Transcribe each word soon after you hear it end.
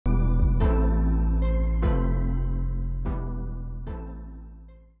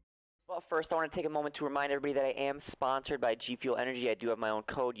But first, I want to take a moment to remind everybody that I am sponsored by G Fuel Energy. I do have my own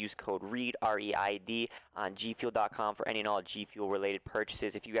code. Use code REID, R-E-I-D, on gfuel.com for any and all G Fuel related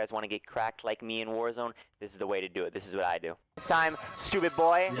purchases. If you guys want to get cracked like me in Warzone, this is the way to do it. This is what I do. It's time, stupid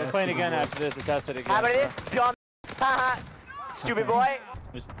boy. Yeah, we're playing again boy. After this to test it again. How about this, dumb stupid boy?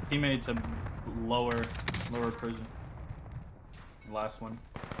 His teammates a lower prison. Last one.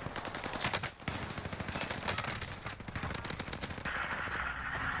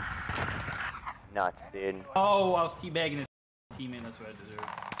 Nuts, dude. Oh, I was teabagging his teammate. That's what I deserve.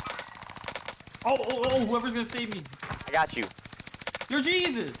 Oh, whoever's gonna save me. I got you. You're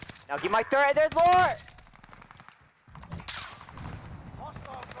Jesus. Now give my third. There's more.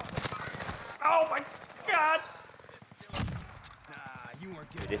 Oh my God.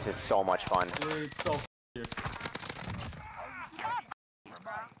 Dude, this is so much fun. Dude, it's so here.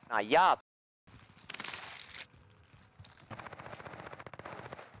 Yeah.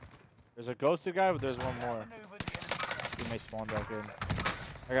 There's a ghosted guy, but there's one more. He may spawn back in.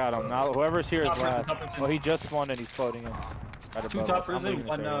 I got him. Now whoever's here is last. Oh, he just spawned and he's floating in. Right Two top prison,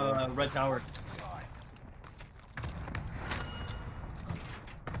 one red tower.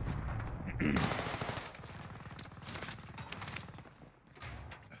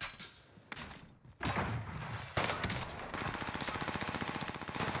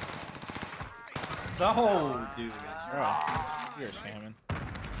 Oh, dude. Oh, you're scamming.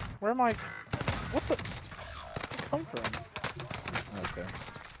 Where am I? What the? Where'd it come from? Okay.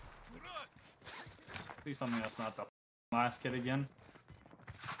 Please tell me that's not the last kid again.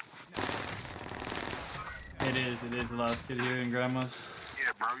 It is the last kid here in Grandma's.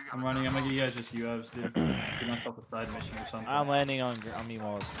 I'm running. I'm gonna get you guys just UFs, dude. Get myself a side mission or something. I'm landing on me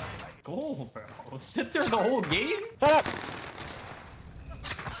walls. Go, bro. Sit there the whole game? Shut up!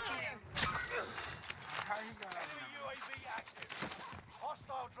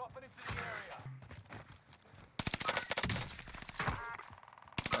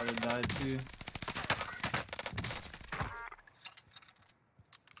 I died too.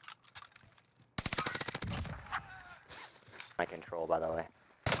 My control, by the way.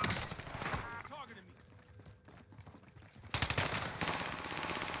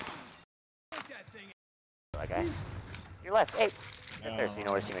 Okay. You're left. Hey. Get there so you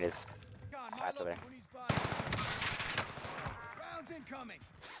know where his teammate is. After there.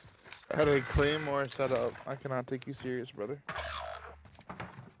 I had a claymore set up. I cannot take you serious, brother.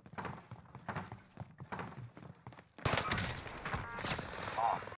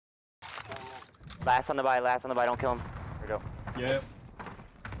 Last on the buy, don't kill him. There we go. Yep.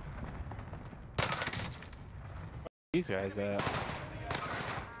 These guys he's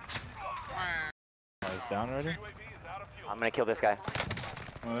down already? I'm gonna kill this guy.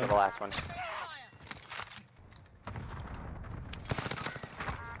 What? For the last one.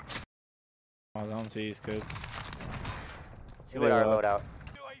 Oh, I don't see he's good. Two at our loadout.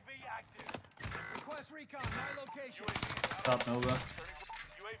 Top Nova.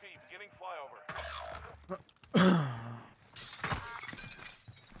 UAV beginning flyover.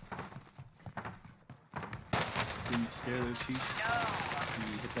 Didn't scare the chief. You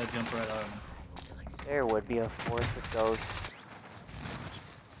hit that jump right out of him. There would be a fourth with Ghost.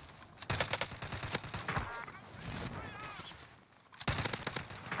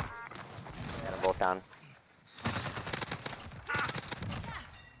 Got them both down.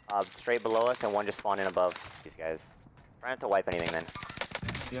 Straight below us and one just spawned in above these guys. Trying not to wipe anything then.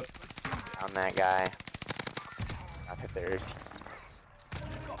 Yep. Down that guy. Not that there's.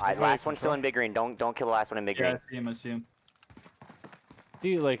 Alright, last one's still in big green. Don't kill the last one in big green. Yeah, I see him.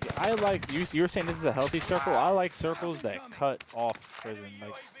 See, like, I like, you were saying this is a healthy circle? I like circles that cut off prison,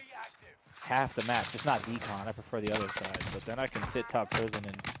 like, half the map. Just not decon, I prefer the other side. But then I can sit top prison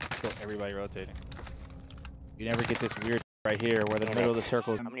and kill everybody rotating. You never get this weird right here where the middle of the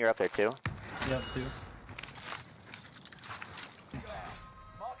circle is... How many are up there, too? Yep, two.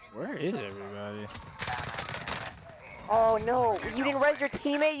 Where is everybody? Oh no, you didn't res your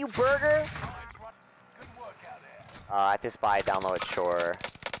teammate, you burger? At this buy down low at shore.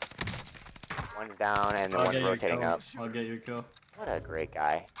 One's down and the one's rotating up. I'll get your kill. What a great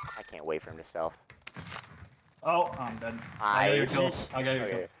guy. I can't wait for him to stealth. Oh, I'm dead. I got your kill. I got your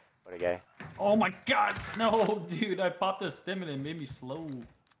kill. What a guy. Oh my God, no, dude! I popped the stim and it made me slow.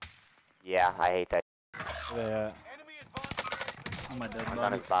 Yeah, I hate that. Yeah. On my dead On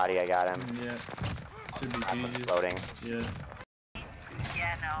body. his body, I got him. Yeah. Should be GG's. Floating. Yeah.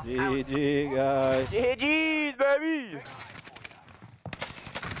 GG, guys. GG's, baby!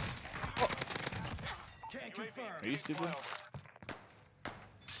 Are you stupid?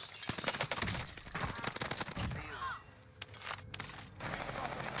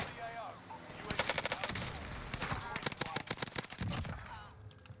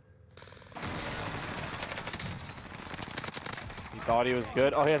 Thought he was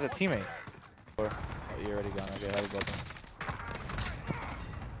good. Oh, he has a teammate. Oh, you're already gone. Okay, have a good one.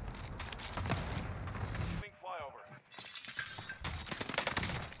 Flyover.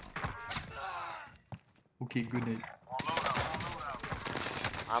 Okay, good night.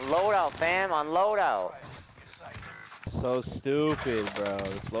 On loadout, fam. On loadout. So stupid, bro.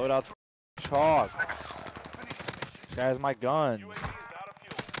 This loadout's chalk. This guy has my guns. UAV is out of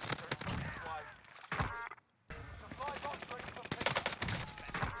fuel. Search for resupply. Supply box ready for pickup.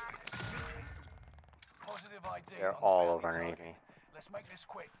 Positive ID. They're on the all bounty over underneath target. me. Let's make this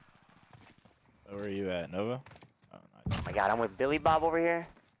quick. Where are you at, Nova? Oh, nice. Oh my god, I'm with Billy Bob over here.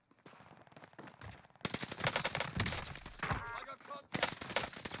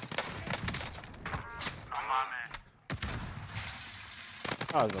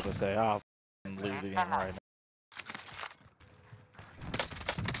 I was about to say, I'll lose the game right now.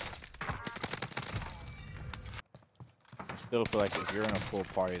 I still feel like if you're in a full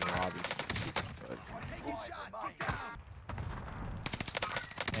party, the lobby's super good.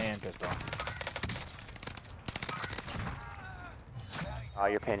 And pistol. Oh,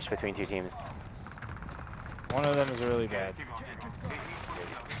 you're pinched between two teams. One of them is really bad.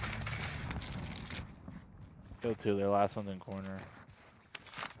 Kill two, their last one's in corner.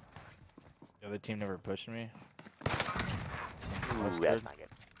 The other team never pushed me. Ooh, that's not good.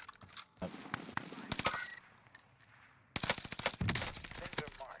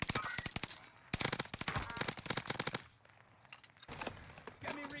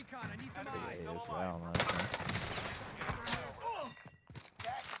 Get me recon. I need some Yeah, eyes. it's down, man.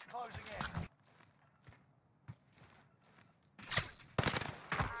 Gas is closing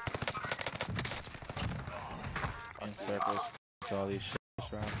in. In circles. All these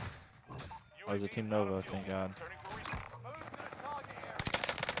shit around. Oh, there's a Team Nova, thank God. Turning for move to the target area.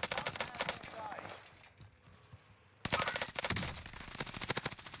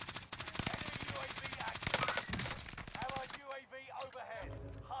 Enemy UAV active. Allied UAV overhead.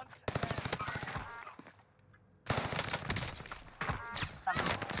 Hunt the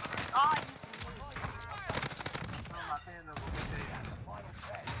final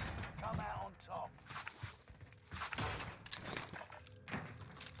 10. Come out on top.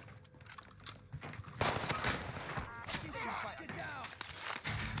 Get down.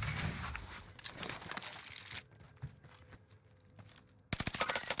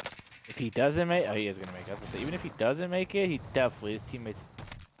 If he doesn't make, oh, he is gonna make it. So even if he doesn't make it, he definitely, his teammates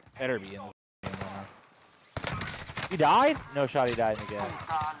better be in the game right now. He died? No shot, he died again.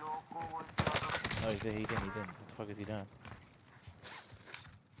 No, he didn't. What the fuck is he done?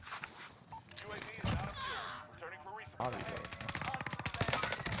 UAV is out of fuel. Returning for resupply. Obviously.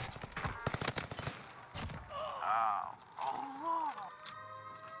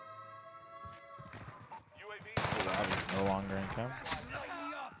 UAV Obviously no longer in camp.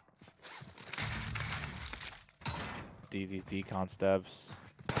 These decon steps.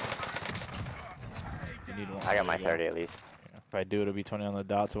 You need one. I got my There you go. 30 at least. Yeah. If I do, it'll be 20 on the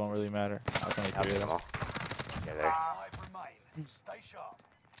dot, so it won't really matter. That's only I'll 3 get of them them. all. Yeah, there. 5 remain. Stay sharp.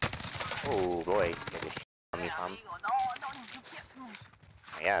 Oh boy, get this shit on me from.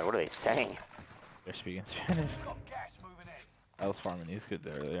 Yeah, what are they saying? They're speaking Spanish. Got gas moving in. I was farming these kids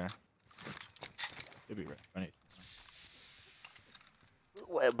earlier. It'll be right. Funny.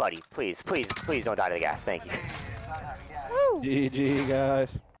 Well, buddy, please, please, please don't die to the gas. Thank you. GG, guys.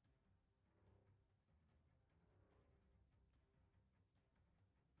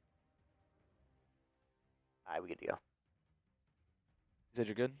 Alright, we good to go. You said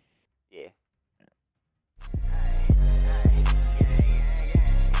you're good? Yeah.